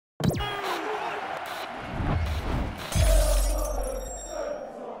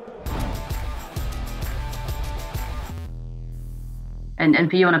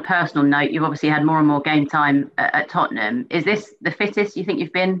And for you, on a personal note, you've obviously had more and more game time at Tottenham. Is this the fittest you think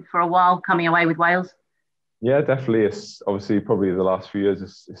you've been for a while coming away with Wales? Yeah, definitely. It's obviously probably the last few years.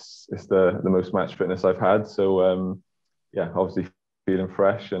 It's the most match fitness I've had. So yeah, obviously feeling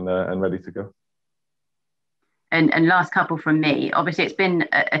fresh and ready to go. And last couple from me. Obviously, it's been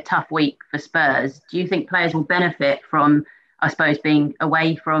a tough week for Spurs. Do you think players will benefit from, I suppose, being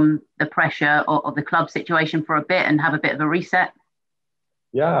away from the pressure of the club situation for a bit and have a bit of a reset?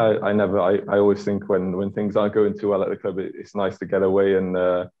 Yeah, I always think when things aren't going too well at the club, it's nice to get away and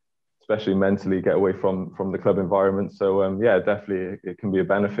especially mentally get away from the club environment. So yeah, definitely it can be a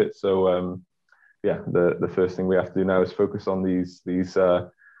benefit. So yeah, the first thing we have to do now is focus on these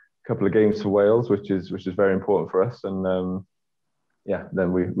couple of games for Wales, which is very important for us. And yeah,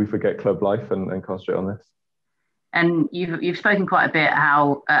 then we forget club life and concentrate on this. And you've spoken quite a bit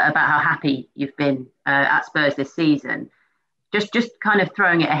about how happy you've been at Spurs this season. Just kind of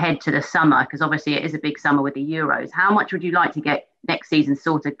throwing it ahead to the summer, because obviously it is a big summer with the Euros. How much would you like to get next season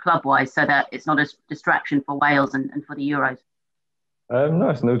sorted club-wise so that it's not a distraction for Wales and for the Euros? No,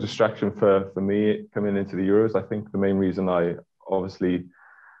 it's no distraction for me coming into the Euros. I think the main reason I obviously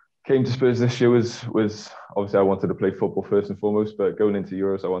came to Spurs this year was obviously I wanted to play football first and foremost, but going into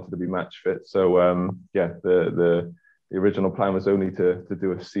Euros I wanted to be match fit. So yeah, the original plan was only to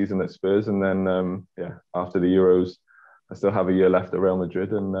do a season at Spurs, and then yeah, after the Euros I still have a year left at Real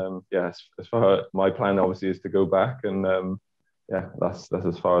Madrid, and yeah, as far my plan obviously is to go back, and yeah, that's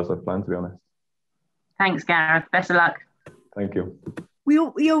as far as I plan, to be honest. Thanks, Gareth. Best of luck. Thank you.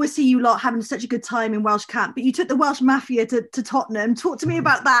 We always see you lot having such a good time in Welsh camp, but you took the Welsh Mafia to Tottenham. Talk to me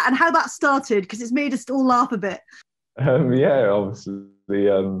about that and how that started, because it's made us all laugh a bit. Yeah, obviously,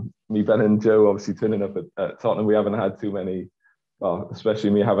 me, Ben and Joe obviously turning up at Tottenham. We haven't had too many, well, especially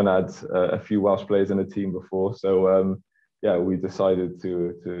me, haven't had a few Welsh players in the team before. So yeah, we decided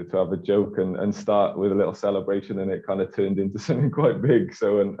to have a joke and start with a little celebration, and it kind of turned into something quite big,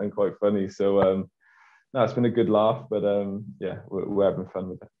 so and quite funny. So no, it's been a good laugh, but yeah, we're having fun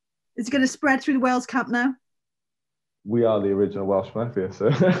with it. Is it going to spread through the Wales camp now? We are the original Welsh Mafia,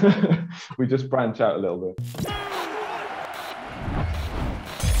 so we just branch out a little bit.